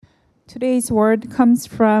Today's word comes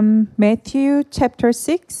from Matthew chapter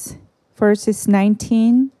 6, verses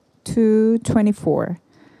 19 to 24.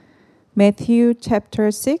 Matthew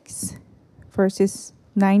chapter 6, verses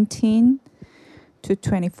 19 to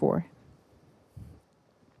 24.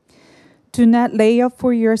 Do not lay up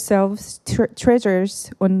for yourselves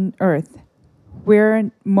treasures on earth,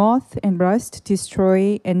 where moth and rust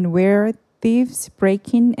destroy and where thieves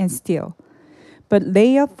break in and steal. But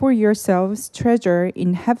lay up for yourselves treasure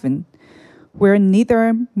in heaven, where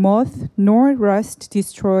neither moth nor rust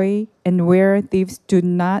destroy and where thieves do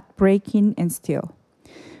not break in and steal.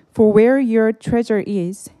 For where your treasure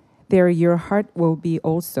is, there your heart will be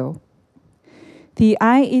also. The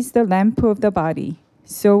eye is the lamp of the body.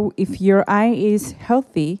 So if your eye is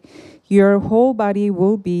healthy, your whole body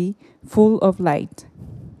will be full of light.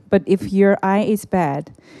 But if your eye is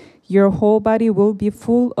bad, your whole body will be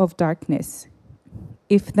full of darkness.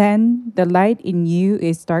 If then the light in you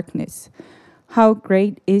is darkness, how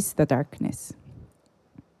great is the darkness?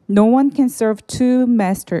 No one can serve two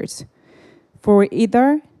masters, for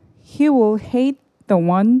either he will hate the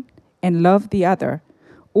one and love the other,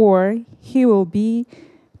 or he will be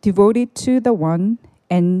devoted to the one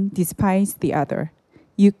and despise the other.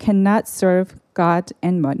 You cannot serve God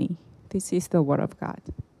and money. This is the word of God.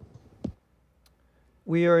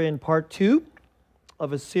 We are in part 2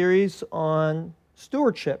 of a series on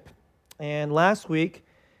stewardship. And last week,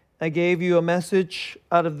 I gave you a message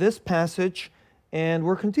out of this passage, and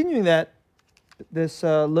we're continuing this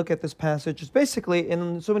look at this passage. It's basically,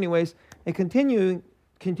 in so many ways, a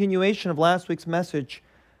continuation of last week's message,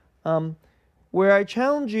 where I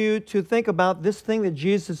challenge you to think about this thing that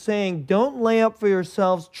Jesus is saying: don't lay up for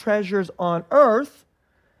yourselves treasures on earth,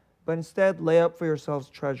 but instead lay up for yourselves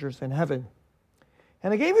treasures in heaven.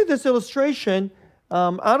 And I gave you this illustration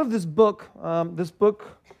out of this book,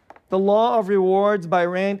 The Law of Rewards by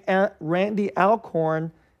Randy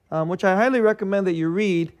Alcorn, which I highly recommend that you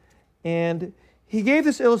read. And he gave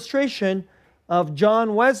this illustration of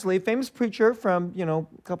John Wesley, famous preacher from, a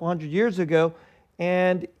couple hundred years ago.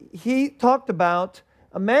 And he talked about,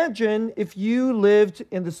 imagine if you lived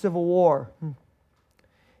in the Civil War.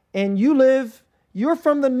 And you're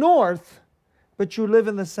from the North, but you live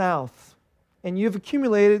in the South. And you've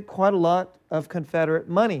accumulated quite a lot of Confederate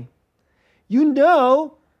money. You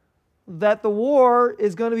know that the war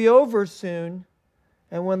is going to be over soon,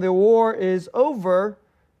 and when the war is over,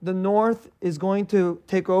 the North is going to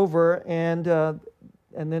take over, and all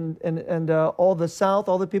the South,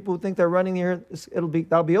 all the people who think they're running here,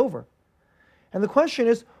 that'll be over. And the question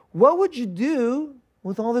is, what would you do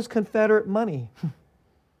with all this Confederate money?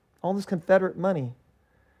 All this Confederate money.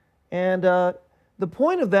 And the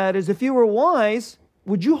point of that is, if you were wise,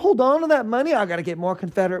 would you hold on to that money? I got to get more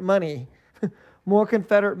Confederate money. More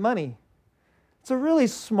Confederate money. It's a really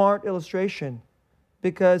smart illustration,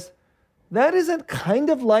 because that isn't kind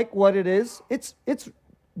of like what it is.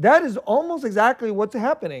 That is almost exactly what's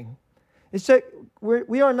happening. It's like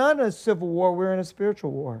we are not in a civil war, we're in a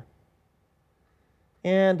spiritual war.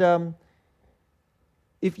 And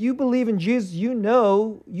if you believe in Jesus, you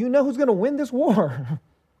know who's going to win this war.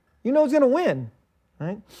 You know who's going to win,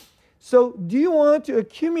 right? So do you want to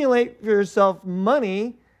accumulate for yourself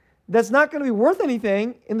money that's not going to be worth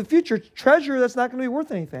anything in the future, treasure that's not going to be worth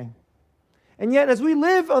anything? And yet, as we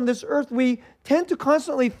live on this earth, we tend to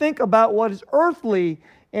constantly think about what is earthly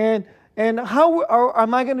and how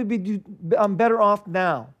am I going to be better off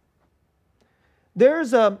now?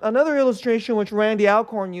 There's another illustration which Randy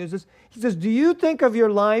Alcorn uses. He says, do you think of your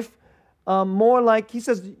life more like, he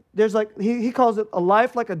says, he calls it a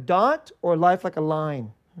life like a dot or a life like a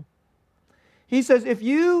line. He says, if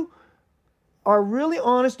you are really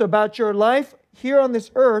honest about your life here on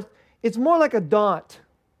this earth, it's more like a dot.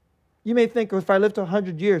 You may think, if I lived to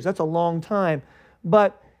 100 years, that's a long time.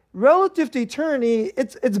 But relative to eternity,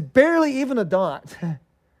 it's barely even a dot.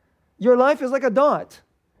 Your life is like a dot.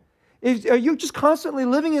 Are you just constantly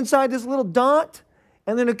living inside this little dot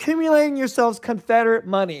and then accumulating yourselves Confederate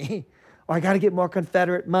money? Oh, I got to get more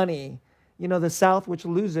Confederate money. The South, which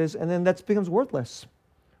loses, and then that becomes worthless.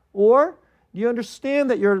 Or do you understand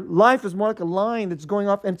that your life is more like a line that's going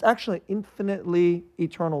off, and it's actually an infinitely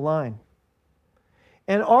eternal line?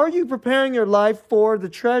 And are you preparing your life for the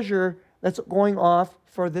treasure that's going off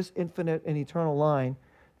for this infinite and eternal line?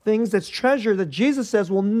 Things that's treasure that Jesus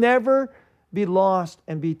says will never be lost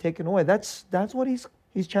and be taken away. That's what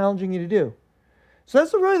he's challenging you to do. So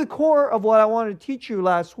that's really the core of what I wanted to teach you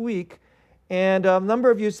last week. And a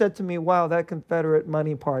number of you said to me, wow, that Confederate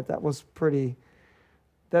money part, that was pretty...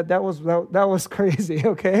 That was crazy,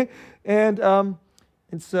 okay? And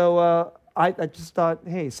so I just thought,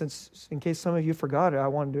 hey, since in case some of you forgot it, I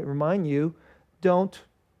wanted to remind you, don't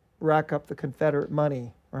rack up the Confederate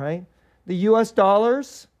money, right? The U.S.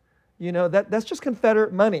 dollars, that's just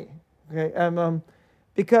Confederate money, okay?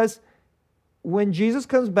 Because when Jesus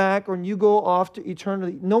comes back or when you go off to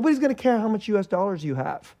eternity, nobody's going to care how much U.S. dollars you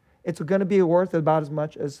have. It's going to be worth about as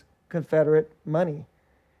much as Confederate money.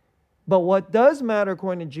 But what does matter,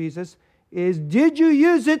 according to Jesus, is did you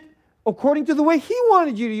use it according to the way he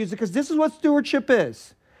wanted you to use it? Because this is what stewardship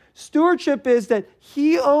is. Stewardship is that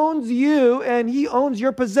he owns you and he owns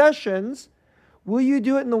your possessions. Will you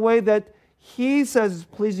do it in the way that he says is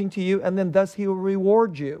pleasing to you, and then thus he will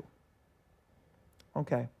reward you?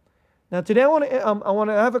 Okay. Now today I want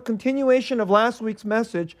to have a continuation of last week's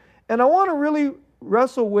message, and I want to really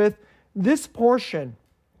wrestle with this portion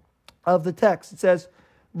of the text. It says,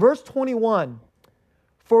 verse 21,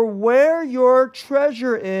 "For where your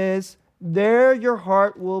treasure is, there your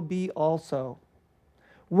heart will be also."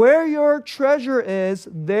 Where your treasure is,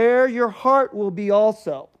 there your heart will be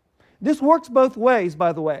also. This works both ways,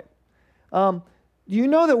 by the way. Do you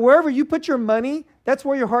know that wherever you put your money, that's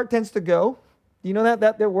where your heart tends to go? Do you know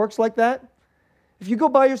that works like that? If you go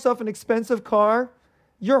buy yourself an expensive car,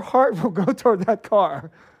 your heart will go toward that car.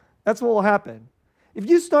 That's what will happen. If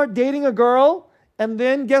you start dating a girl, and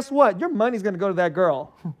then guess what? Your money's going to go to that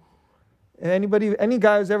girl. Any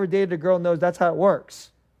guy who's ever dated a girl knows that's how it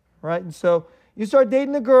works, right? And so you start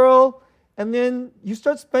dating a girl, and then you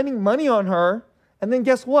start spending money on her, and then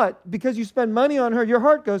guess what? Because you spend money on her, your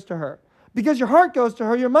heart goes to her. Because your heart goes to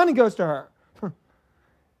her, your money goes to her.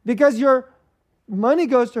 Because your money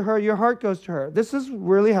goes to her, your heart goes to her. This is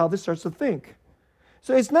really how this starts to think.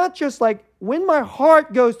 So it's not just like when my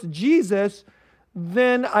heart goes to Jesus,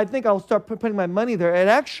 then I think I'll start putting my money there. It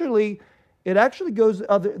actually goes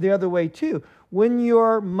the other way too. When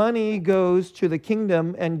your money goes to the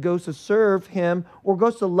kingdom and goes to serve him or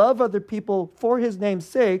goes to love other people for his name's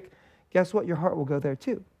sake, guess what? Your heart will go there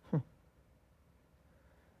too.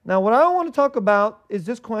 Now, what I want to talk about is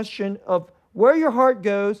this question of where your heart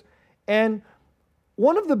goes. And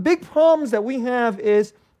one of the big problems that we have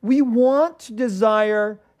is we want to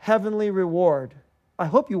desire heavenly reward. I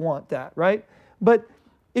hope you want that, right? But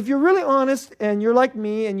if you're really honest and you're like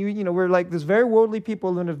me and we're like this very worldly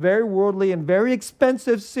people in a very worldly and very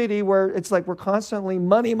expensive city where it's like we're constantly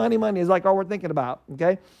money is like all we're thinking about,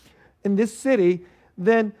 okay? In this city,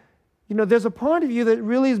 then, there's a part of you that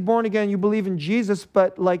really is born again. You believe in Jesus,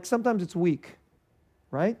 but like sometimes it's weak,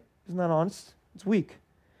 right? Isn't that honest? It's weak.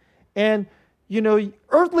 And,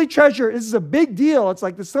 earthly treasure is a big deal. It's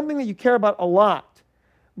like there's something that you care about a lot.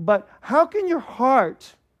 But how can your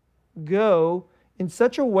heart go in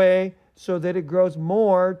such a way so that it grows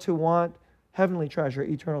more to want heavenly treasure,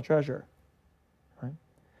 eternal treasure? Right?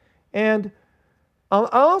 And I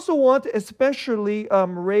also want to especially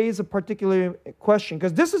raise a particular question,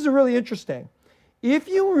 because this is really interesting. If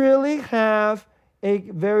you really have a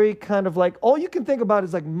very kind of like, all you can think about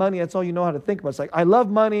is like money, that's all you know how to think about. It's like, I love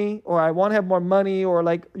money, or I want to have more money, or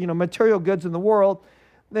like, material goods in the world.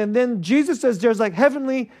 And then Jesus says there's like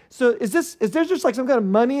heavenly, so is there just like some kind of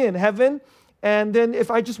money in heaven? And then if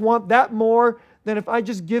I just want that more, then if I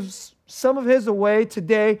just give some of his away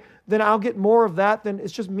today, then I'll get more of that. Then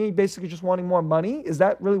it's just me basically just wanting more money. Is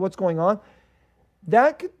that really what's going on?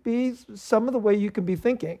 That could be some of the way you can be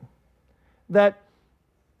thinking. That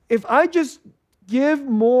if I just give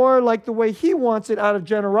more like the way he wants it out of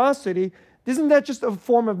generosity, isn't that just a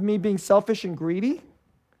form of me being selfish and greedy?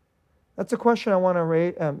 That's a question I want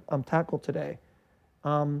to tackle today.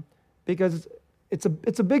 Because it's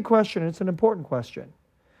a big question. It's an important question.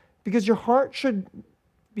 Because your heart should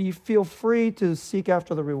feel free to seek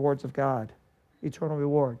after the rewards of God, eternal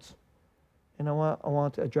rewards. And I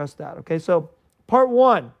want to address that. Okay, so part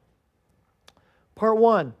one,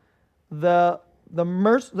 the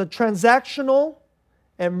transactional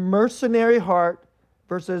and mercenary heart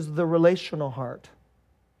versus the relational heart.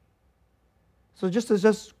 So just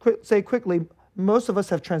say quickly, most of us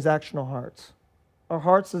have transactional hearts. Our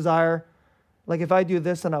hearts desire, like if I do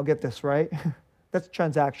this, then I'll get this, right? That's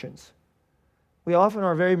transactions. We often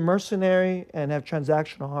are very mercenary and have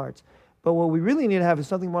transactional hearts. But what we really need to have is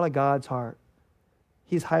something more like God's heart.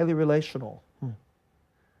 He's highly relational.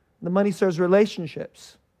 The money serves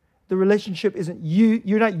relationships. The relationship isn't you.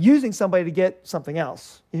 You're not using somebody to get something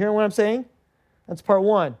else. You hear what I'm saying? That's part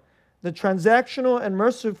one. The transactional and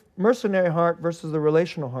mercenary heart versus the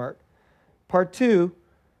relational heart. Part two,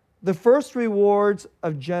 the first rewards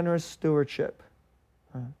of generous stewardship.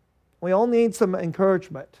 We all need some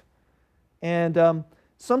encouragement. And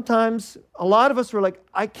sometimes a lot of us were like,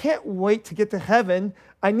 I can't wait to get to heaven.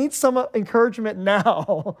 I need some encouragement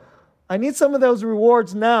now. I need some of those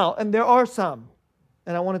rewards now, and there are some.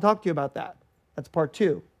 And I want to talk to you about that. That's part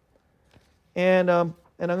 2. And I'm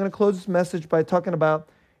going to close this message by talking about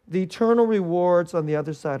the eternal rewards on the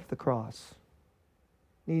other side of the cross.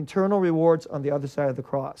 The eternal rewards on the other side of the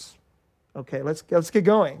cross. Okay, let's get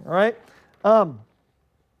going, all right? So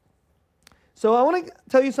I want to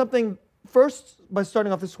tell you something first by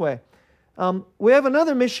starting off this way. We have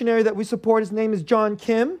another missionary that we support. His name is John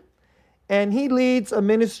Kim, and he leads a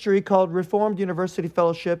ministry called Reformed University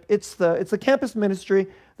Fellowship. It's a campus ministry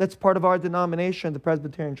that's part of our denomination, the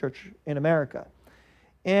Presbyterian Church in America.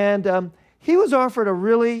 And he was offered a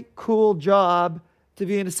really cool job to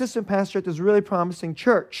be an assistant pastor at this really promising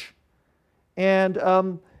church. And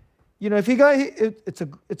if he got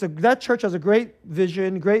that church has a great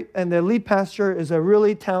vision, and the lead pastor is a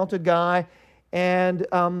really talented guy. And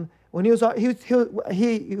when he was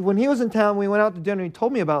in town, we went out to dinner. And he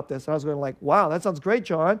told me about this. I was going like, "Wow, that sounds great,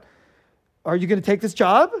 John. Are you going to take this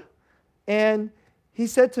job?" And he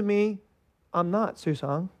said to me, "I'm not,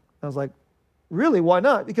 Susang." I was like, "Really? Why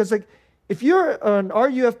not?" Because if you're an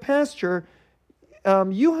RUF pastor,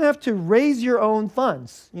 you have to raise your own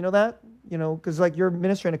funds. You know that? Because you're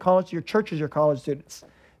ministering to college, your church is your college students.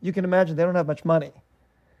 You can imagine they don't have much money.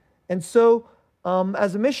 And so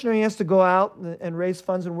as a missionary, he has to go out and raise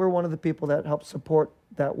funds, and we're one of the people that help support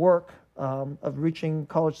that work of reaching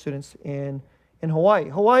college students in Hawaii.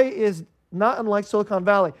 Hawaii is not unlike Silicon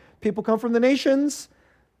Valley. People come from the nations,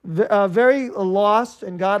 very lost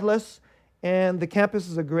and godless, and the campus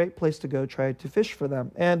is a great place to go try to fish for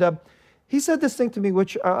them. And he said this thing to me,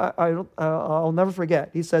 which I'll never forget.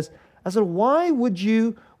 He says, I said, "Why would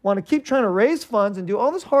you want to keep trying to raise funds and do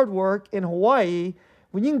all this hard work in Hawaii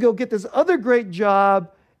when you can go get this other great job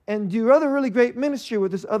and do other really great ministry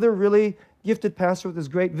with this other really gifted pastor with this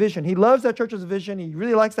great vision?" He loves that church's vision. He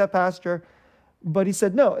really likes that pastor. But he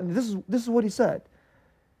said no. And this is what he said.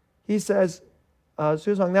 He says,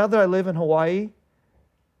 "Susang, now that I live in Hawaii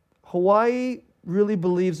really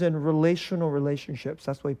believes in relational relationships."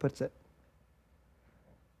 That's the way he puts it.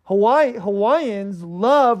 Hawaiians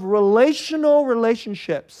love relational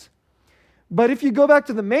relationships. But if you go back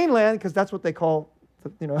to the mainland, because that's what they call,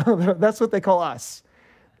 that's what they call us.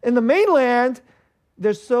 In the mainland,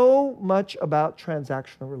 there's so much about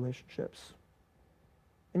transactional relationships.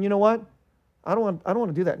 And you know what? I don't want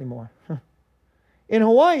to do that anymore. In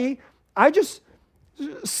Hawaii, I just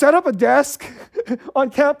set up a desk on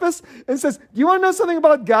campus and says, "Do you want to know something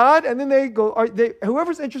about God?" And then they go,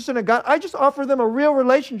 whoever's interested in God, I just offer them a real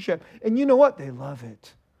relationship. And you know what? They love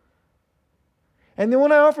it. And then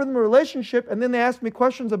when I offer them a relationship and then they ask me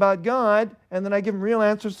questions about God and then I give them real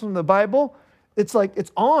answers from the Bible, it's like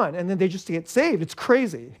it's on. And then they just get saved. It's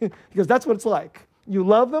crazy because that's what it's like. You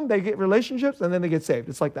love them, they get relationships, and then they get saved.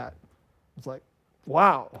 It's like that. It's like,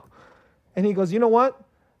 wow. And he goes, "You know what?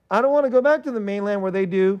 I don't want to go back to the mainland where they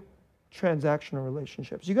do transactional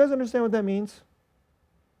relationships." You guys understand what that means?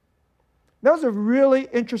 That was a really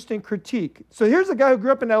interesting critique. So here's a guy who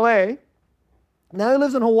grew up in LA. Now he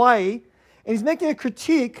lives in Hawaii, and he's making a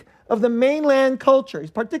critique of the mainland culture.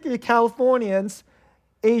 He's particularly Californians,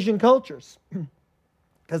 Asian cultures,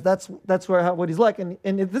 because that's what he's like. And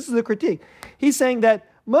this is a critique. He's saying that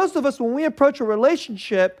most of us, when we approach a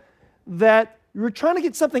relationship, that we're trying to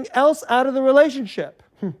get something else out of the relationship.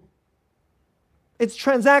 It's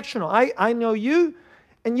transactional. I know you,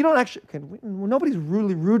 and you don't actually, nobody's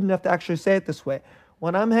really rude enough to actually say it this way.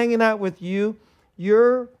 When I'm hanging out with you,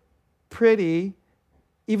 you're pretty,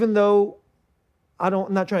 even though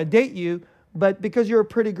I'm not trying to date you, but because you're a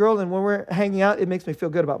pretty girl, and when we're hanging out, it makes me feel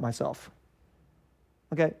good about myself.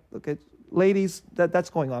 Okay, ladies,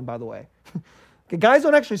 that's going on, by the way. Okay, guys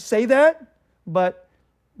don't actually say that, but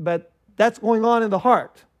that's going on in the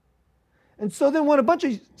heart. And so then when a bunch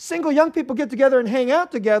of single young people get together and hang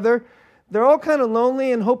out together, they're all kind of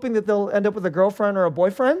lonely and hoping that they'll end up with a girlfriend or a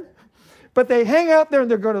boyfriend. But they hang out there and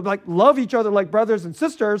they're going to love each other like brothers and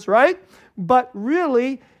sisters, right? But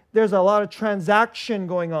really, there's a lot of transaction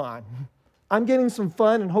going on. I'm getting some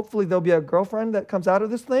fun, and hopefully there'll be a girlfriend that comes out of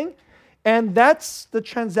this thing. And that's the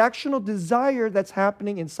transactional desire that's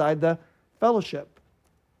happening inside the fellowship.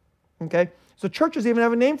 Okay? So churches even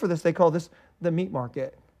have a name for this. They call this the meat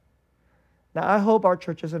market. Now, I hope our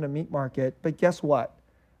church isn't a meat market, but guess what?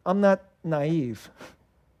 I'm not naive.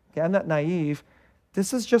 Okay, I'm not naive.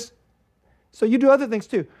 This is just, so you do other things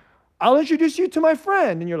too. I'll introduce you to my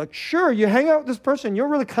friend. And you're like, sure, you hang out with this person. You're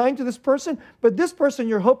really kind to this person, but this person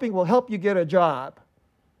you're hoping will help you get a job.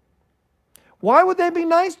 Why would they be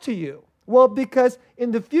nice to you? Well, because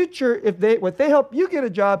in the future, if they help you get a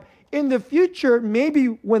job, in the future, maybe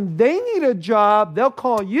when they need a job, they'll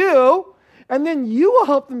call you. and then you will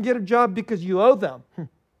help them get a job because you owe them.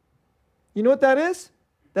 You know what that is?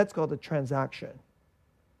 That's called a transaction.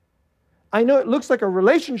 I know it looks like a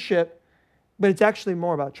relationship, but it's actually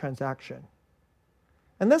more about transaction.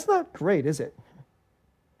 And that's not great, is it?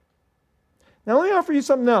 Now, let me offer you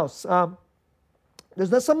something else.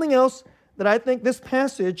 There's something else that I think this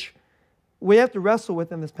passage, we have to wrestle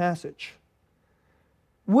with in this passage.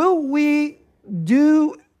 Will we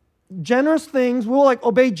do generous things? We'll like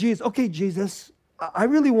obey Jesus. Okay, Jesus, I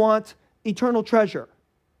really want eternal treasure.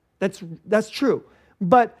 That's true.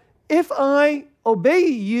 But if I obey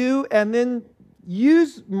you and then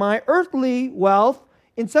use my earthly wealth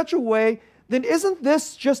in such a way, then isn't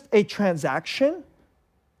this just a transaction?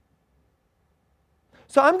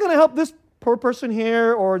 So I'm going to help this poor person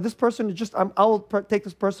here, or this person, I'll take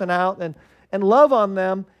this person out and love on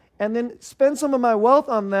them, and then spend some of my wealth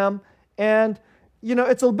on them. And,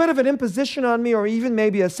 it's a bit of an imposition on me, or even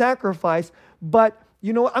maybe a sacrifice, but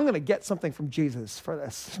you know what? I'm going to get something from Jesus for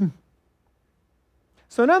this.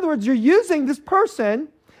 So in other words, you're using this person,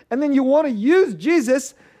 and then you want to use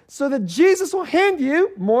Jesus so that Jesus will hand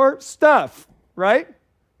you more stuff, right?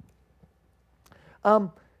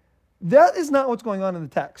 That is not what's going on in the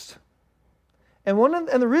text. And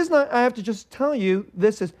the reason I have to just tell you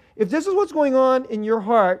this is, if this is what's going on in your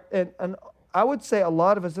heart, and I would say a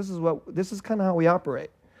lot of us, this is kind of how we operate.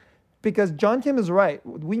 Because John Kim is right.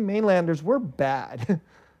 We mainlanders, we're bad.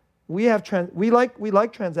 We like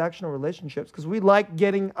transactional relationships because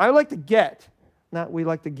I like to get, not we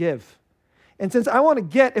like to give. And since I want to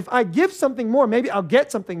get, if I give something more, maybe I'll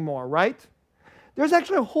get something more, right? There's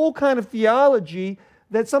actually a whole kind of theology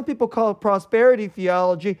that some people call prosperity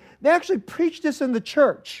theology. They actually preach this in the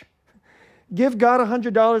church. Give God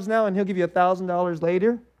 $100 now and he'll give you $1,000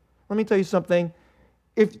 later. Let me tell you something.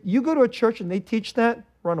 If you go to a church and they teach that,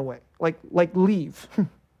 run away. Like leave.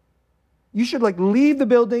 You should leave the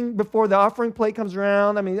building before the offering plate comes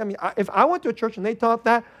around. If I went to a church and they taught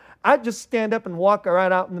that, I'd just stand up and walk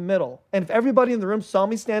right out in the middle. And if everybody in the room saw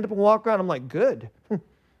me stand up and walk around, I'm like, good.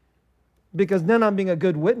 Because then I'm being a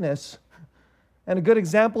good witness and a good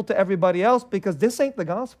example to everybody else, because this ain't the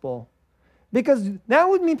gospel. Because that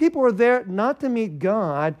would mean people are there not to meet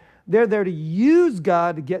God. They're there to use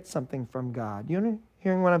God to get something from God. You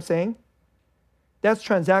hearing what I'm saying? That's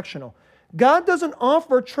transactional. God doesn't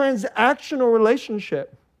offer transactional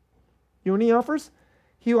relationship. You know what he offers?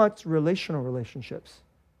 He wants relational relationships.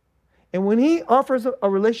 And when he offers a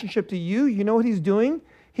relationship to you, you know what he's doing?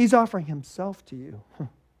 He's offering himself to you.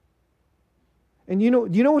 And do you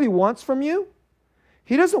know what he wants from you?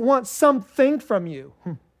 He doesn't want something from you.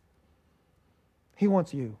 He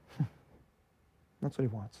wants you. That's what he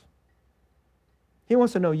wants. He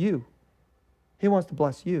wants to know you. He wants to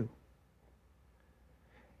bless you.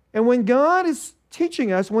 And when God is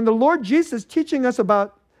teaching us, when the Lord Jesus is teaching us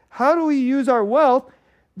about how do we use our wealth,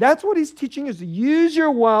 that's what he's teaching us. Use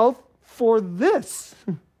your wealth for this.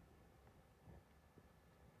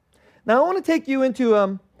 Now I want to take you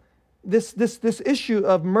into this issue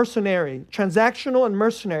of mercenary, transactional and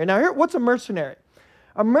mercenary. Now what's a mercenary?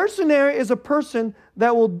 A mercenary is a person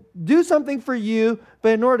that will do something for you, but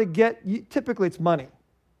in order to get, typically it's money.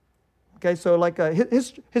 Okay, so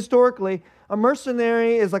historically, a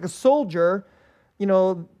mercenary is like a soldier.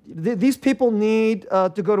 These people need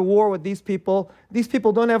to go to war with these people. These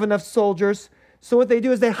people don't have enough soldiers. So what they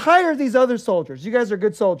do is they hire these other soldiers. You guys are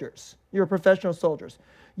good soldiers. You're professional soldiers.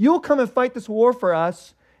 You'll come and fight this war for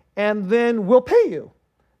us, and then we'll pay you.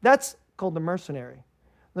 That's called the mercenary.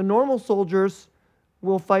 The normal soldiers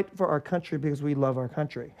will fight for our country because we love our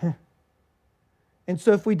country. And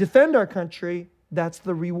so if we defend our country, that's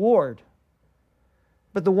the reward.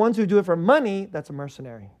 But the ones who do it for money, that's a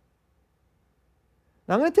mercenary.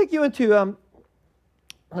 Now I'm going to take you into, I'm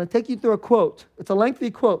going to take you through a quote. It's a lengthy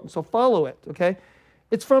quote, so follow it, okay?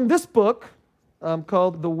 It's from this book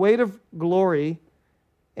called The Weight of Glory,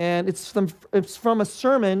 and it's from a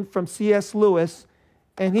sermon from C.S. Lewis,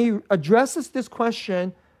 and he addresses this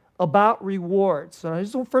question about rewards. So this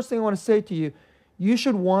is the first thing I want to say to you. You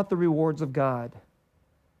should want the rewards of God.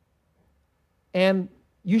 And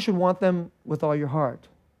you should want them with all your heart.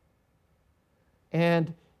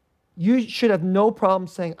 And you should have no problem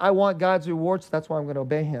saying, I want God's rewards, that's why I'm going to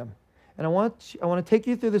obey him. And I want to take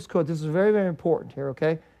you through this quote. This is very, very important here,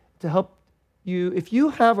 okay? To help you, if you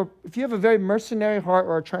have a very mercenary heart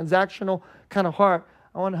or a transactional kind of heart,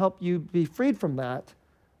 I want to help you be freed from that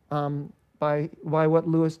by what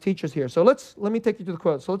Lewis teaches here. So let me take you to the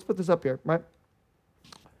quote. So let's put this up here, right?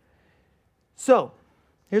 So,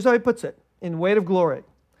 here's how he puts it in Weight of Glory.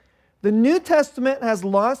 The New Testament has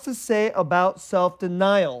lots to say about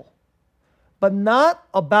self-denial, but not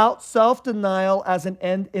about self-denial as an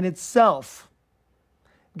end in itself.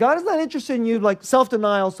 God is not interested in you like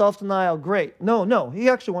self-denial, great. No. He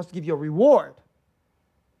actually wants to give you a reward.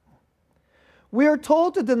 We are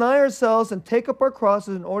told to deny ourselves and take up our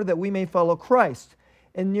crosses in order that we may follow Christ.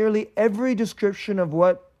 And nearly every description of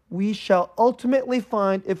what we shall ultimately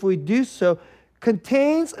find if we do so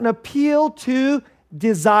contains an appeal to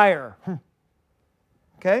desire.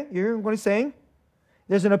 Okay, you hear what he's saying?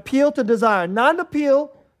 There's an appeal to desire, not an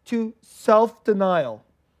appeal to self-denial.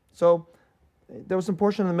 So there was some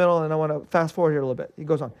portion in the middle, and I want to fast forward here a little bit. He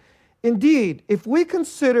goes on. Indeed, if we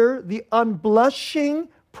consider the unblushing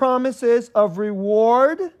promises of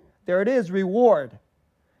reward, there it is, reward,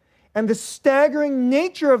 and the staggering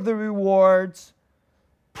nature of the rewards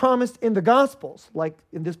promised in the Gospels, like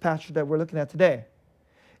in this passage that we're looking at today,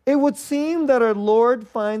 it would seem that our Lord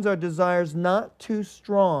finds our desires not too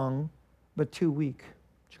strong, but too weak.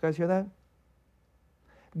 Did you guys hear that?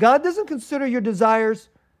 God doesn't consider your desires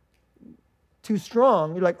too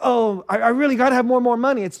strong. You're like, oh, I really got to have more and more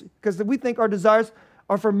money. It's because we think our desires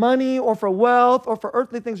are for money or for wealth or for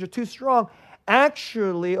earthly things are too strong.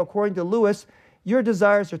 Actually, according to Lewis, your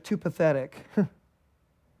desires are too pathetic.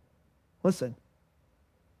 Listen.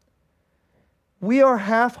 We are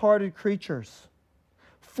half-hearted creatures,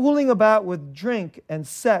 fooling about with drink and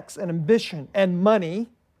sex and ambition and money,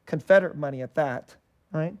 Confederate money at that,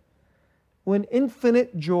 right? When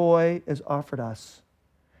infinite joy is offered us.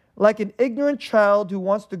 Like an ignorant child who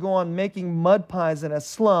wants to go on making mud pies in a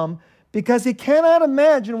slum because he cannot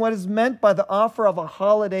imagine what is meant by the offer of a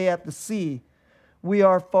holiday at the sea, we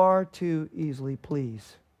are far too easily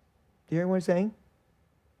pleased. Do you hear what I'm saying?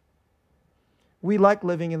 We like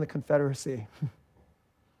living in the Confederacy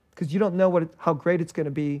because you don't know how great it's going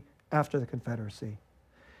to be after the Confederacy.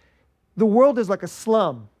 The world is like a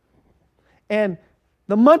slum. And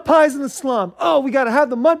the mud pies in the slum. Oh, we got to have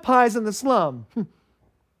the mud pies in the slum.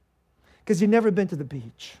 Because you've never been to the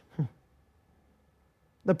beach.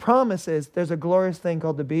 The promise is there's a glorious thing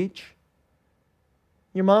called the beach.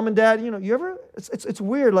 Your mom and dad, it's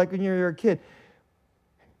weird like when you're a kid.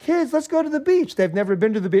 Kids, let's go to the beach. They've never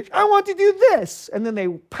been to the beach. I want to do this. And then they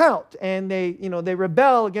pout and they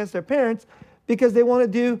rebel against their parents because they want to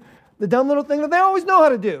do the dumb little thing that they always know how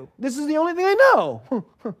to do. This is the only thing they know.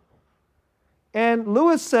 And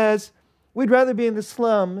Lewis says, we'd rather be in the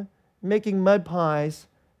slum making mud pies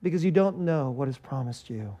because you don't know what is promised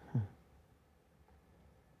you.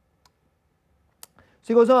 So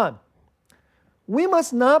he goes on. We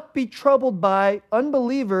must not be troubled by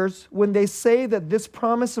unbelievers when they say that this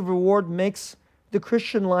promise of reward makes the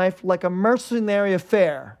Christian life like a mercenary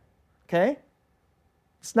affair. Okay?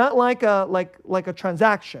 It's not like a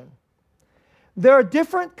transaction. There are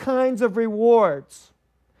different kinds of rewards.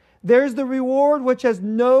 There's the reward which has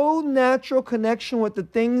no natural connection with the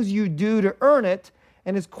things you do to earn it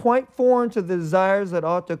and is quite foreign to the desires that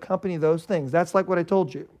ought to accompany those things. That's like what I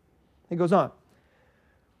told you. He goes on.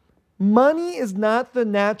 Money is not the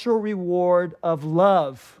natural reward of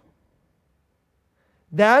love.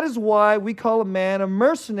 That is why we call a man a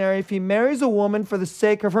mercenary if he marries a woman for the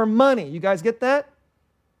sake of her money. You guys get that?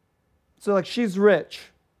 So like, she's rich.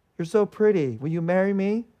 You're so pretty. Will you marry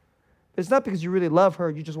me? It's not because you really love her.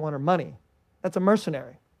 You just want her money. That's a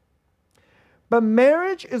mercenary. But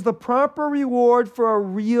marriage is the proper reward for a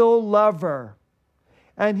real lover.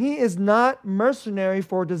 And he is not mercenary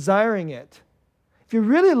for desiring it. If you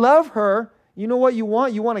really love her, you know what you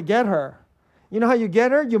want? You want to get her. You know how you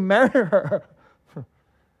get her? You marry her.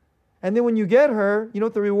 And then when you get her, you know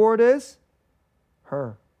what the reward is?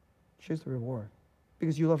 Her. She's the reward.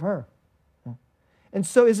 Because you love her. And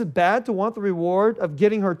so is it bad to want the reward of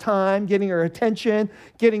getting her time, getting her attention,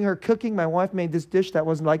 getting her cooking? My wife made this dish that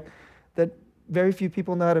wasn't like, that very few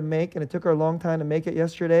people know how to make, and it took her a long time to make it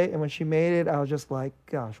yesterday. And when she made it, I was just like,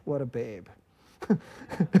 gosh, what a babe.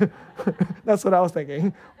 That's what I was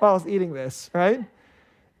thinking while I was eating this, right?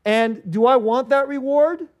 And do I want that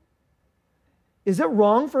reward? Is it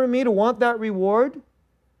wrong for me to want that reward?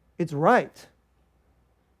 It's right.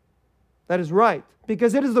 That is right.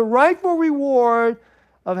 Because it is the rightful reward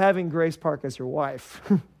of having Grace Park as your wife.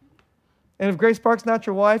 And if Grace Park's not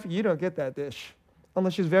your wife, you don't get that dish.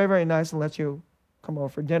 Unless she's very, very nice and lets you come over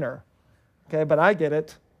for dinner. Okay, but I get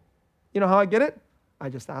it. You know how I get it? I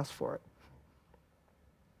just ask for it.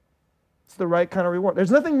 It's the right kind of reward.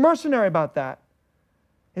 There's nothing mercenary about that.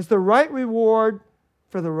 It's the right reward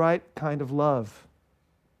for the right kind of love.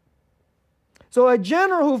 So a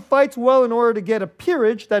general who fights well in order to get a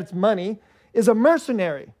peerage, that's money, is a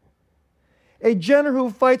mercenary. A general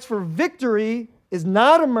who fights for victory is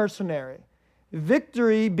not a mercenary.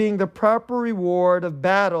 Victory being the proper reward of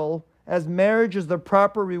battle as marriage is the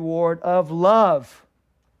proper reward of love.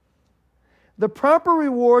 The proper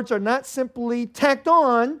rewards are not simply tacked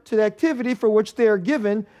on to the activity for which they are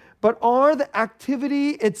given, but are the activity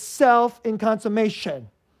itself in consummation.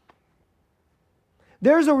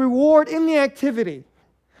 There's a reward in the activity.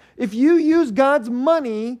 If you use God's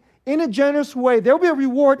money in a generous way, there will be a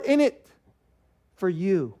reward in it for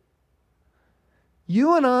you.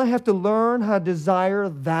 You and I have to learn how to desire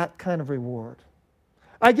that kind of reward.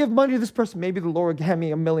 I give money to this person, maybe the Lord will hand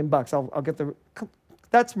me $1 million. I'll get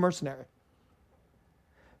that's mercenary.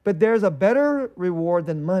 But there's a better reward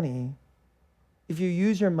than money if you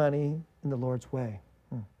use your money in the Lord's way.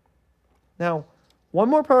 Now, one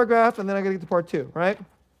more paragraph, and then I got to get to part 2, right?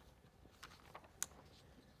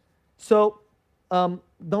 So, don't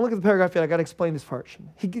look at the paragraph yet. I got to explain this part.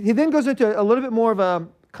 He then goes into a little bit more of a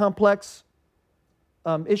complex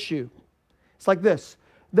issue. It's like this.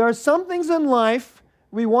 There are some things in life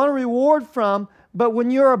we want a reward from, but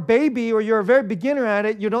when you're a baby or you're a very beginner at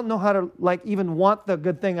it, you don't know how to even want the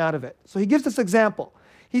good thing out of it. So he gives this example.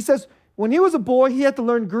 He says, when he was a boy, he had to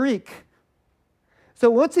learn Greek. So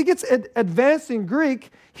once he gets advanced in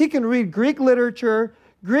Greek, he can read Greek literature,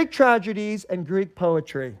 Greek tragedies, and Greek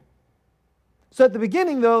poetry. So at the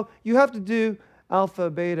beginning, though, you have to do alpha,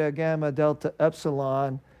 beta, gamma, delta,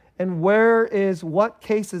 epsilon, and where is, what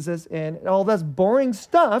case is this in, and all that's boring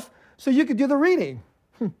stuff, so you could do the reading.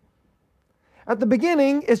 At the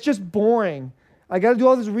beginning, it's just boring. I got to do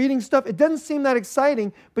all this reading stuff. It doesn't seem that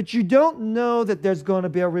exciting, but you don't know that there's going to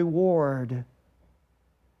be a reward.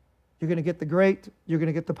 You're going to get the great, you're going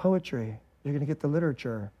to get the poetry, you're going to get the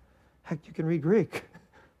literature. Heck, you can read Greek.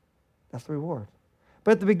 That's the reward.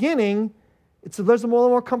 But at the beginning, there's a little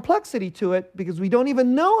more complexity to it because we don't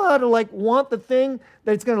even know how to want the thing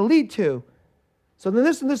that it's going to lead to. So then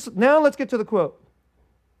now let's get to the quote.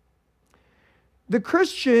 The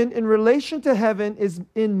Christian in relation to heaven is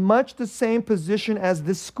in much the same position as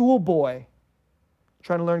this schoolboy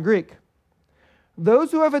trying to learn Greek.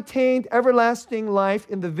 Those who have attained everlasting life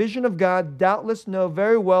in the vision of God doubtless know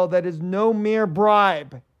very well that it is no mere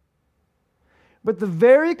bribe, but the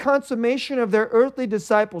very consummation of their earthly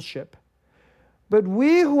discipleship. But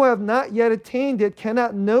we who have not yet attained it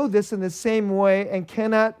cannot know this in the same way and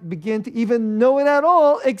cannot begin to even know it at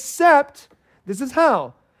all, except, this is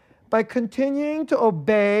how, by continuing to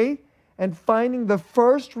obey and finding the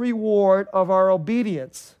first reward of our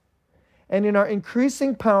obedience, and in our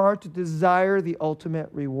increasing power to desire the ultimate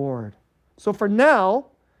reward. So for now,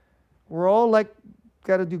 we're all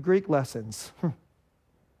got to do Greek lessons.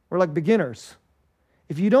 We're like beginners.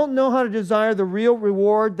 If you don't know how to desire the real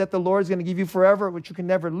reward that the Lord is going to give you forever, which you can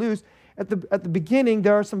never lose, at the beginning,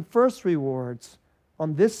 there are some first rewards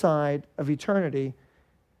on this side of eternity,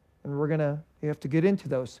 and you have to get into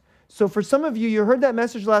those. So for some of you, you heard that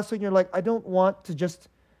message last week, and you're like, I don't want to just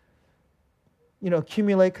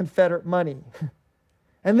accumulate Confederate money.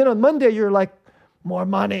 And then on Monday, you're like, more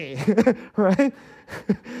money, right?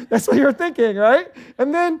 That's what you're thinking, right?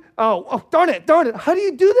 And then, oh, darn it. How do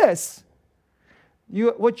you do this?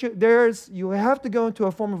 You have to go into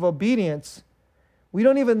a form of obedience. We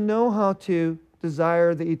don't even know how to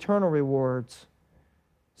desire the eternal rewards.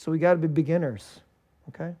 So we got to be beginners,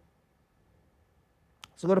 okay?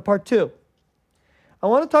 So go to part 2. I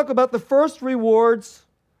want to talk about the first rewards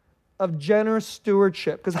of generous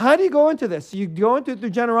stewardship. Because how do you go into this? You go into it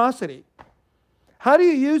through generosity. How do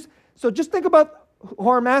you so just think about who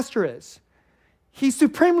our master is. He's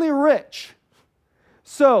supremely rich.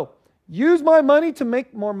 So, use my money to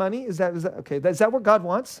make more money. Is that okay? Is that what God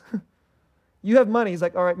wants? You have money. He's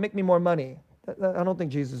like, all right, make me more money. I don't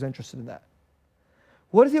think Jesus is interested in that.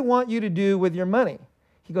 What does he want you to do with your money?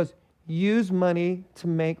 He goes, use money to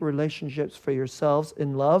make relationships for yourselves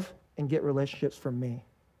in love and get relationships from me.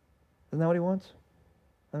 Isn't that what he wants?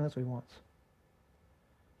 And that's what he wants.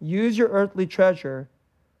 Use your earthly treasure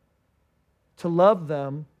to love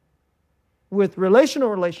them with relational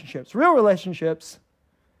relationships, real relationships,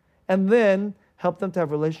 and then help them to have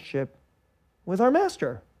a relationship with our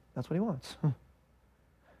master. That's what he wants.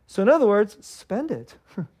 So in other words, spend it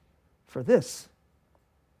for this.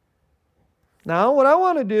 Now, what I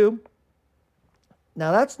want to do,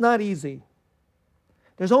 now that's not easy.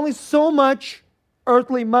 There's only so much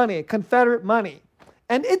earthly money, Confederate money.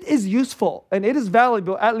 And it is useful and it is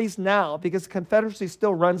valuable, at least now, because the Confederacy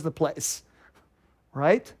still runs the place.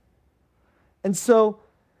 Right? And so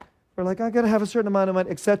we're like, I got to have a certain amount of money,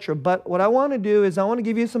 etc. But what I want to do is I want to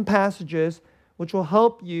give you some passages which will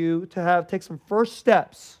help you to take some first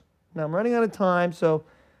steps. Now, I'm running out of time, so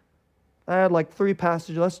I had 3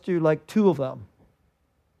 passages. Let's do 2 of them.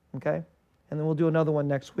 Okay? And then we'll do another one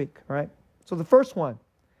next week. All right? So the first one.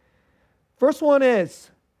 First one is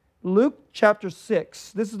Luke chapter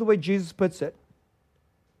 6. This is the way Jesus puts it.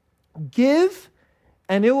 Give,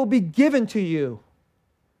 and it will be given to you.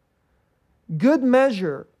 Good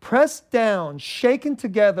measure, pressed down, shaken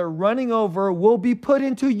together, running over, will be put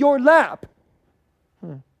into your lap.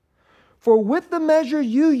 For with the measure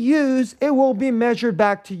you use, it will be measured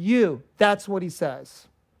back to you. That's what he says.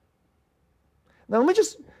 Now let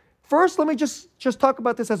me just talk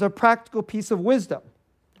about this as a practical piece of wisdom.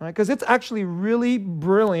 Right? Because it's actually really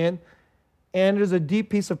brilliant, and it is a deep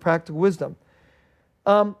piece of practical wisdom.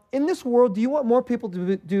 In this world, do you want more people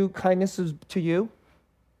to do kindnesses to you?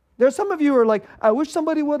 There are some of you who are like, I wish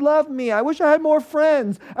somebody would love me. I wish I had more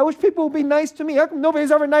friends. I wish people would be nice to me. How come nobody's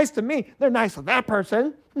ever nice to me? They're nice to that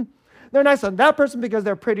person. They're nice on that person because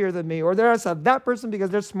they're prettier than me. Or they're nice on that person because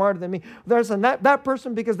they're smarter than me. They're nice on that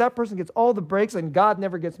person because that person gets all the breaks and God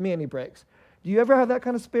never gets me any breaks. Do you ever have that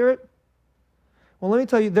kind of spirit? Well, let me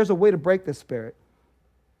tell you, there's a way to break this spirit.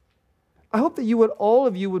 I hope that all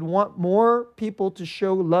of you would want more people to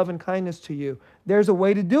show love and kindness to you. There's a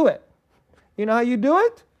way to do it. You know how you do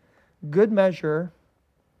it? Good measure,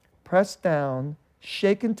 pressed down,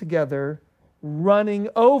 shaken together, running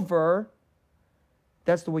over.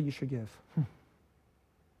 That's the way you should give.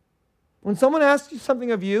 When someone asks you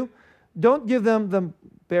something of you, don't give them the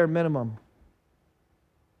bare minimum.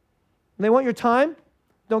 When they want your time,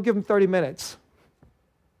 don't give them 30 minutes.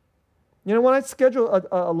 You know, when I schedule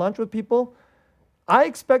a lunch with people, I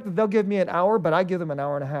expect that they'll give me an hour, but I give them an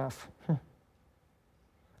hour and a half.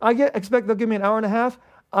 Expect they'll give me an hour and a half.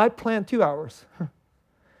 I plan 2 hours.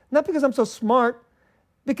 Not because I'm so smart,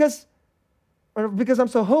 or because I'm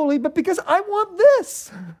so holy, but because I want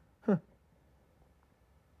this.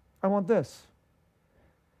 I want this.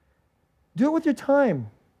 Do it with your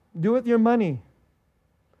time. Do it with your money.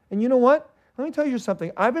 And you know what? Let me tell you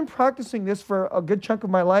something. I've been practicing this for a good chunk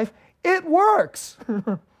of my life. It works.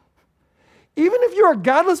 Even if you're a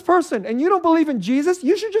godless person and you don't believe in Jesus,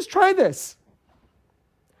 you should just try this.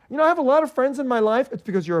 You know, I have a lot of friends in my life. It's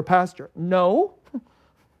because you're a pastor. No.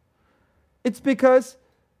 It's because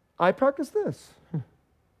I practice this.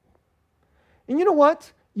 And you know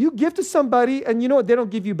what? You give to somebody and you know what? They don't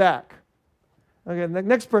give you back. Okay, the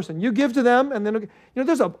next person. You give to them and then, you know,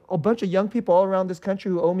 there's a bunch of young people all around this country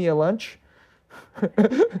who owe me a lunch.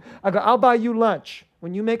 I go, I'll buy you lunch.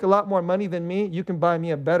 When you make a lot more money than me, you can buy me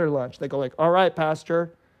a better lunch. They go like, all right,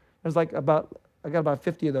 Pastor. There's I got about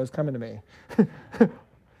 50 of those coming to me.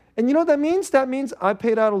 And you know what that means? That means I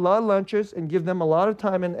paid out a lot of lunches and give them a lot of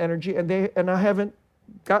time and energy, and I haven't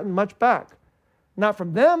gotten much back. Not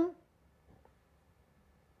from them.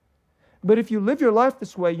 But if you live your life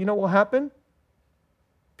this way, you know what will happen?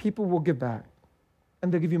 People will give back,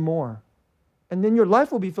 and they'll give you more. And then your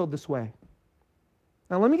life will be filled this way.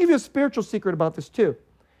 Now, let me give you a spiritual secret about this too.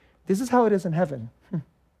 This is how it is in heaven.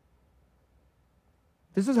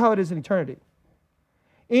 This is how it is in eternity.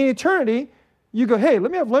 In eternity, you go, hey,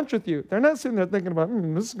 let me have lunch with you. They're not sitting there thinking about,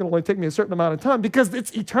 this is going to only take me a certain amount of time because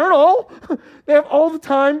it's eternal. They have all the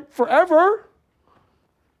time forever.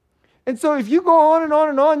 And so if you go on and on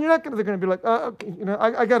and on, they're going to be like, okay, you know,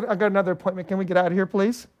 I got another appointment. Can we get out of here,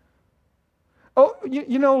 please? Oh,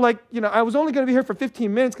 I was only going to be here for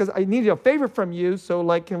 15 minutes because I needed a favor from you.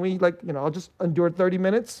 So can we I'll just endure 30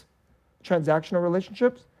 minutes, transactional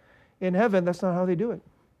relationships. In heaven, that's not how they do it.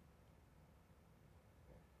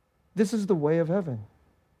 This is the way of heaven.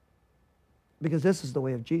 Because this is the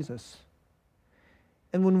way of Jesus.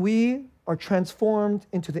 And when we are transformed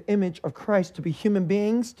into the image of Christ to be human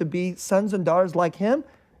beings, to be sons and daughters like him,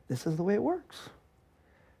 this is the way it works.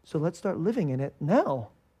 So let's start living in it now.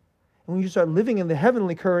 And when you start living in the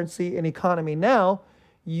heavenly currency and economy now,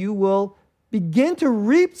 you will begin to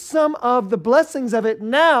reap some of the blessings of it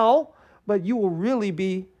now, but you will really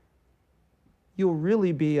be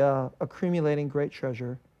accumulating great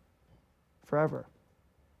treasure forever.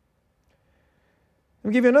 Let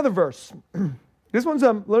me give you another verse. This one's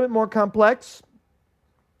a little bit more complex.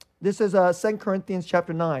 This is 2 Corinthians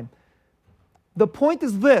chapter 9. The point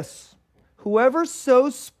is this: whoever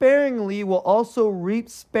sows sparingly will also reap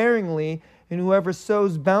sparingly, and whoever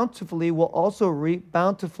sows bountifully will also reap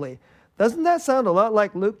bountifully. Doesn't that sound a lot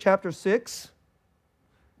like Luke chapter 6?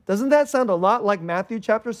 Doesn't that sound a lot like Matthew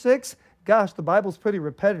chapter 6? Gosh, the Bible's pretty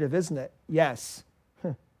repetitive, isn't it? Yes.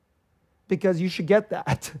 Because you should get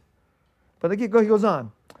that. But he goes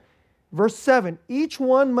on. Verse 7, each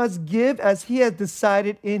one must give as he has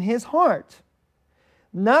decided in his heart,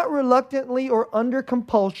 not reluctantly or under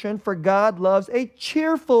compulsion, for God loves a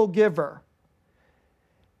cheerful giver.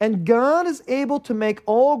 And God is able to make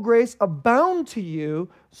all grace abound to you,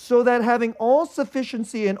 so that having all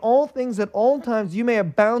sufficiency in all things at all times, you may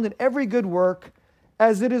abound in every good work.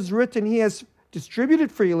 As it is written, He has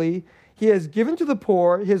distributed freely, He has given to the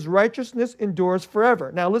poor, His righteousness endures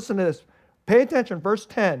forever. Now listen to this. Pay attention, verse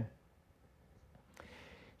 10.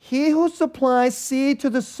 He who supplies seed to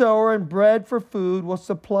the sower and bread for food will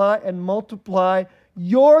supply and multiply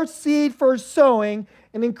your seed for sowing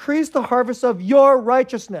and increase the harvest of your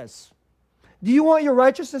righteousness. Do you want your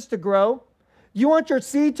righteousness to grow? Do you want your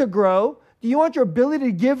seed to grow? Do you want your ability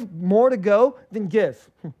to give more to go? Then give.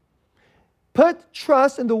 Put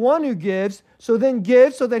trust in the one who gives, so then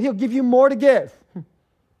give so that He'll give you more to give.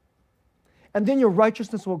 And then your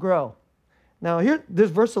righteousness will grow. Now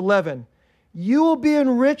there's verse 11. You will be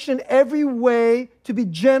enriched in every way to be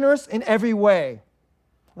generous in every way.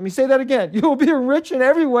 Let me say that again. You will be rich in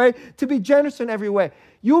every way to be generous in every way.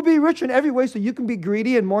 You will be rich in every way so you can be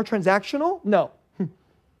greedy and more transactional? No.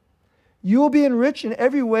 You will be enriched in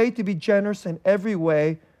every way to be generous in every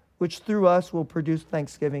way, which through us will produce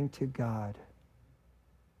thanksgiving to God.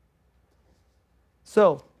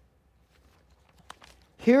 So,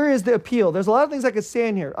 here is the appeal. There's a lot of things I could say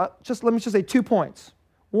in here. Let me just say 2 points.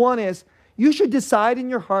 One is, you should decide in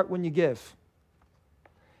your heart when you give.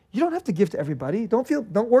 You don't have to give to everybody.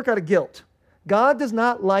 Don't work out of guilt. God does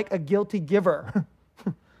not like a guilty giver.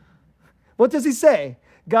 What does He say?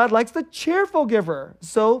 God likes the cheerful giver.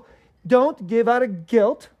 So don't give out of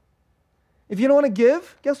guilt. If you don't want to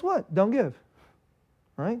give, guess what? Don't give.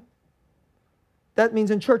 Right? That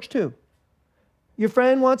means in church too. Your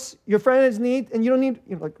friend has need, and you don't need,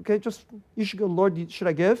 you're like, okay, you should go, Lord, should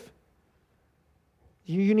I give?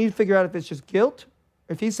 You need to figure out if it's just guilt.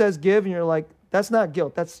 If He says give and you're like, that's not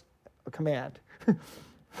guilt, that's a command. All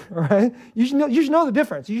right? You should know the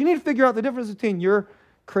difference. You need to figure out the difference between your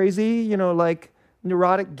crazy,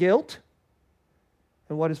 neurotic guilt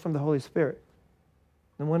and what is from the Holy Spirit.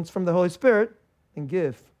 And when it's from the Holy Spirit, then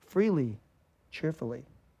give freely, cheerfully.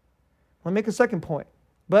 I'll make a second point.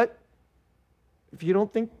 But if you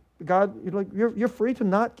don't think God, you're free to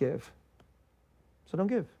not give. So don't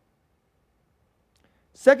give.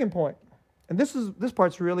 Second point, and this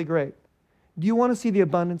part's really great. Do you want to see the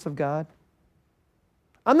abundance of God?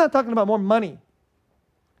 I'm not talking about more money,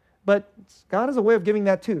 but God has a way of giving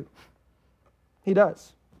that too. He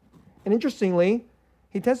does. And interestingly,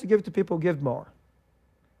 He tends to give it to people who give more.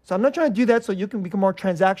 So I'm not trying to do that so you can become more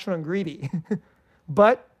transactional and greedy.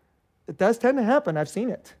 But it does tend to happen. I've seen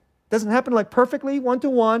it. It doesn't happen like perfectly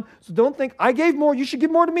one-to-one. So don't think, I gave more, you should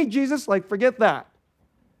give more to me, Jesus. Forget that.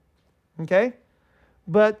 Okay?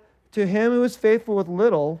 But to him who is faithful with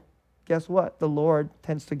little, guess what? The Lord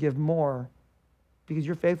tends to give more because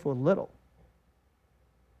you're faithful with little.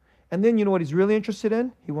 And then you know what He's really interested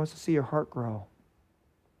in? He wants to see your heart grow.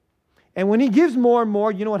 And when He gives more and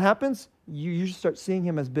more, you know what happens? You start seeing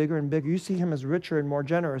Him as bigger and bigger. You see Him as richer and more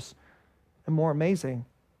generous and more amazing.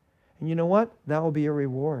 And you know what? That will be your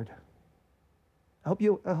reward. I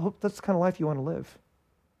hope that's the kind of life you want to live.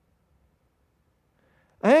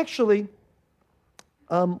 I actually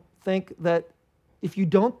think that if you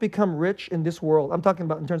don't become rich in this world, I'm talking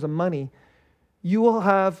about in terms of money, you will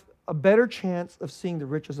have a better chance of seeing the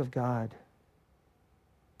riches of God.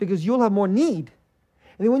 Because you'll have more need.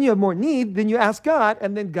 And then when you have more need, then you ask God,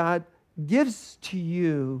 and then God gives to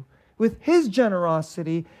you with His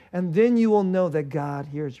generosity, and then you will know that God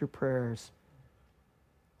hears your prayers.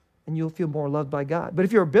 And you'll feel more loved by God. But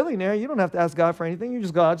if you're a billionaire, you don't have to ask God for anything. You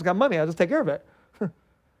just go, I just got money, I'll just take care of it.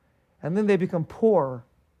 And then they become poor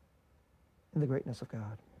in the greatness of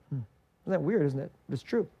God. Isn't that weird, isn't it? It's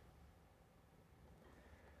true.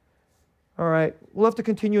 All right, we'll have to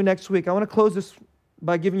continue next week. I want to close this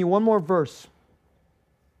by giving you one more verse.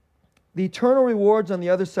 The eternal rewards on the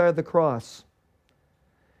other side of the cross.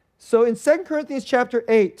 So in 2 Corinthians chapter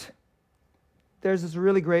 8, there's this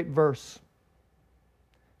really great verse.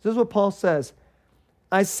 This is what Paul says.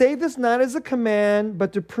 I say this not as a command,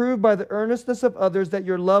 but to prove by the earnestness of others that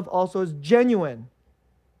your love also is genuine.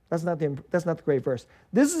 That's not the great verse.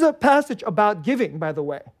 This is a passage about giving, by the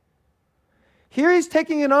way. Here he's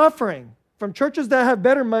taking an offering from churches that have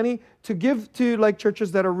better money to give to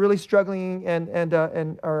churches that are really struggling and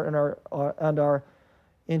are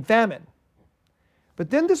in famine. But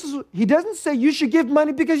then he doesn't say you should give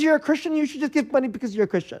money because you're a Christian. You should just give money because you're a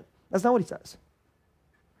Christian. That's not what he says.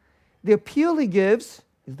 The appeal he gives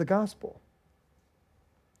is the gospel.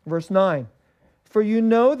 Verse 9. For you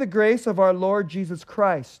know the grace of our Lord Jesus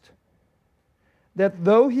Christ, that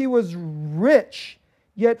though He was rich,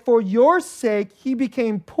 yet for your sake He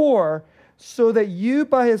became poor, so that you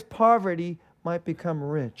by His poverty might become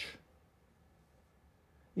rich.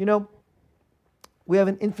 You know, we have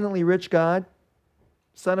an infinitely rich God,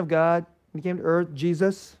 Son of God. He came to earth,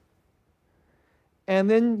 Jesus. And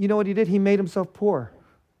then, you know what he did? He made himself poor.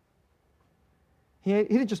 He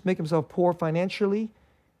didn't just make himself poor financially.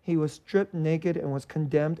 He was stripped naked and was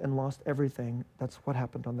condemned and lost everything. That's what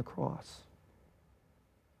happened on the cross.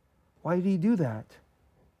 Why did he do that?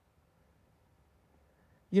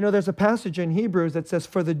 You know, there's a passage in Hebrews that says,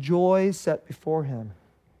 for the joy set before him.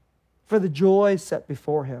 For the joy set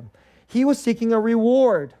before him. He was seeking a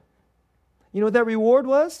reward. You know what that reward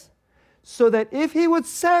was? So that if he would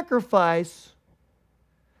sacrifice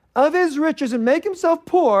of his riches and make himself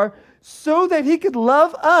poor so that he could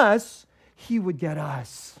love us, he would get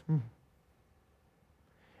us.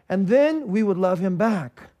 And then we would love him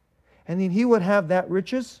back. And then he would have that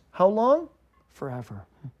riches, how long? Forever.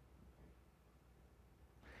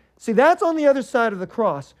 See, that's on the other side of the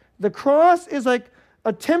cross. The cross is like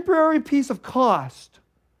a temporary piece of cost.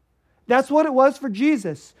 That's what it was for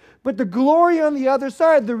Jesus. But the glory on the other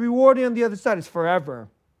side, the reward on the other side is forever.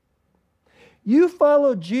 You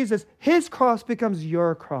follow Jesus, his cross becomes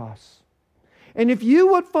your cross. And if you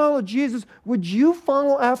would follow Jesus, would you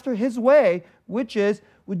follow after his way, which is,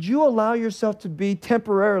 would you allow yourself to be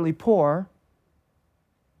temporarily poor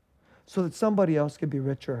so that somebody else could be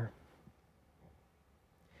richer?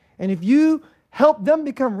 And if you help them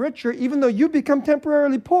become richer, even though you become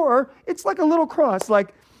temporarily poorer, it's like a little cross.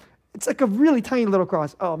 It's like a really tiny little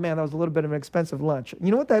cross. Oh man, that was a little bit of an expensive lunch.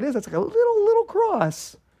 You know what that is? That's like a little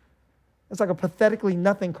cross. It's like a pathetically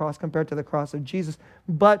nothing cross compared to the cross of Jesus.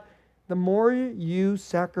 But the more you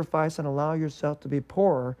sacrifice and allow yourself to be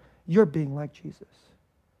poorer, you're being like Jesus.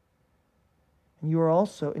 And you are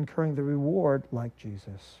also incurring the reward like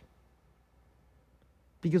Jesus.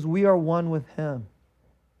 Because we are one with him.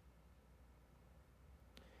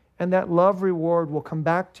 And that love reward will come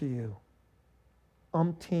back to you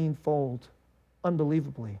umpteen-fold,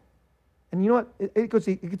 unbelievably. And you know what? It gets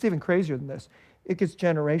even crazier than this. It gets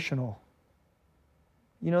generational.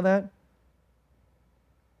 You know that?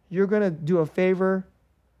 You're going to do a favor.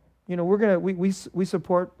 You know, we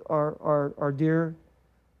support our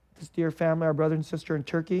this dear family, our brother and sister in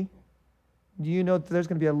Turkey. Do you know that there's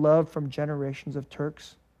going to be a love from generations of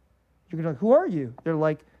Turks? You're going to, who are you? They're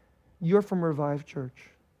like, you're from Revive Church.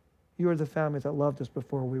 You are the family that loved us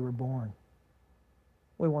before we were born.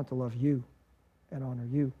 We want to love you and honor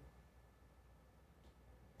you.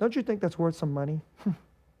 Don't you think that's worth some money?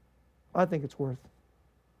 I think it's worth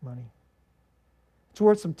money. It's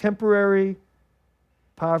worth some temporary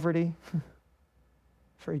poverty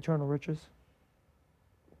for eternal riches.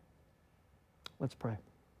 Let's pray.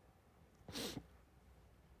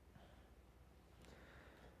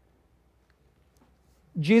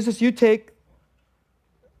 Jesus, you take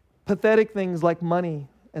pathetic things like money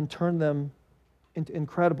and turn them into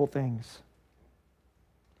incredible things.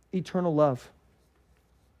 Eternal love.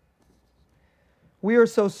 We are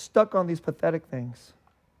so stuck on these pathetic things.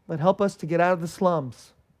 But help us to get out of the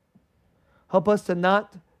slums. Help us to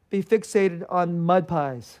not be fixated on mud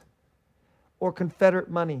pies or Confederate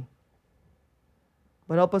money.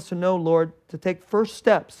 But help us to know, Lord, to take first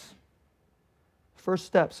steps. First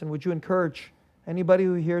steps. And would you encourage anybody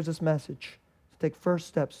who hears this message to take first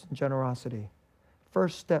steps in generosity,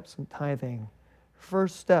 first steps in tithing,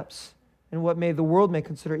 first steps in what the world may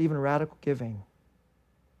consider even radical giving.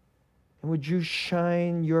 And would you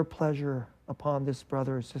shine your pleasure upon this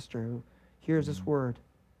brother or sister who hears this word,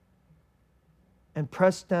 and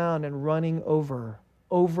press down and running over,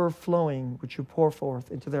 overflowing, which you pour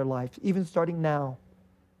forth into their life, even starting now,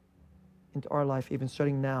 into our life, even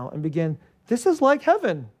starting now, and begin, this is like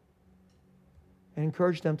heaven, and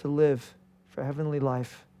encourage them to live for heavenly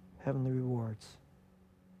life, heavenly rewards.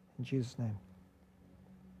 In Jesus' name.